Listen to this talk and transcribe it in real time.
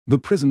The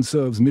prison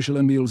serves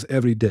Michelin meals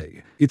every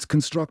day. It's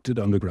constructed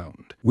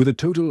underground, with a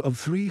total of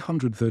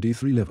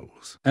 333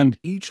 levels, and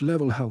each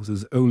level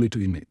houses only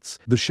 2 inmates.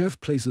 The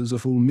chef places a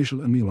full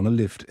Michelin meal on a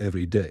lift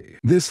every day.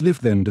 This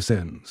lift then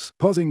descends,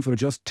 pausing for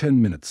just 10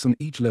 minutes on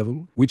each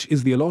level, which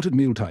is the allotted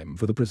meal time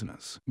for the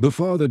prisoners. The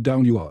farther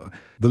down you are,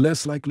 the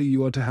less likely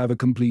you are to have a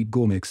complete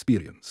gourmet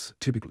experience.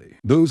 Typically,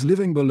 those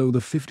living below the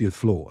 50th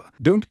floor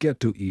don't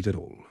get to eat at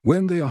all.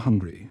 When they are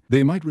hungry,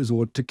 they might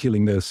resort to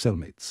killing their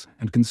cellmates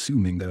and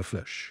consuming their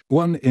flesh.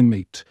 One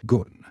inmate,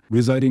 Goran,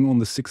 residing on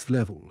the 6th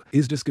level,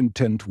 is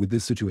discontent with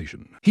this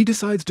situation. He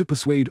decides to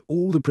persuade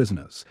all the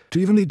prisoners to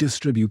evenly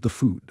distribute the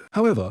food.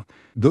 However,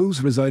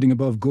 those residing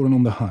above Goran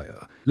on the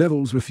higher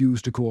levels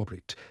refuse to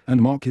cooperate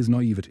and mock his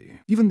naivety.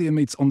 Even the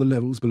inmates on the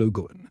levels below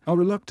Goran are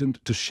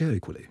reluctant to share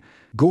equally.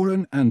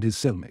 Goran and his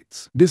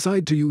cellmates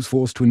decide to use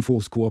force to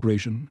enforce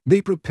cooperation.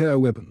 They prepare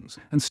weapons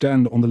and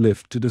stand on the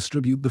lift to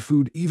distribute the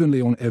food evenly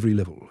on every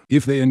level.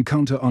 If they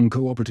encounter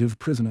uncooperative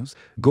prisoners,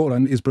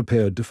 Goran is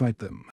prepared to fight them.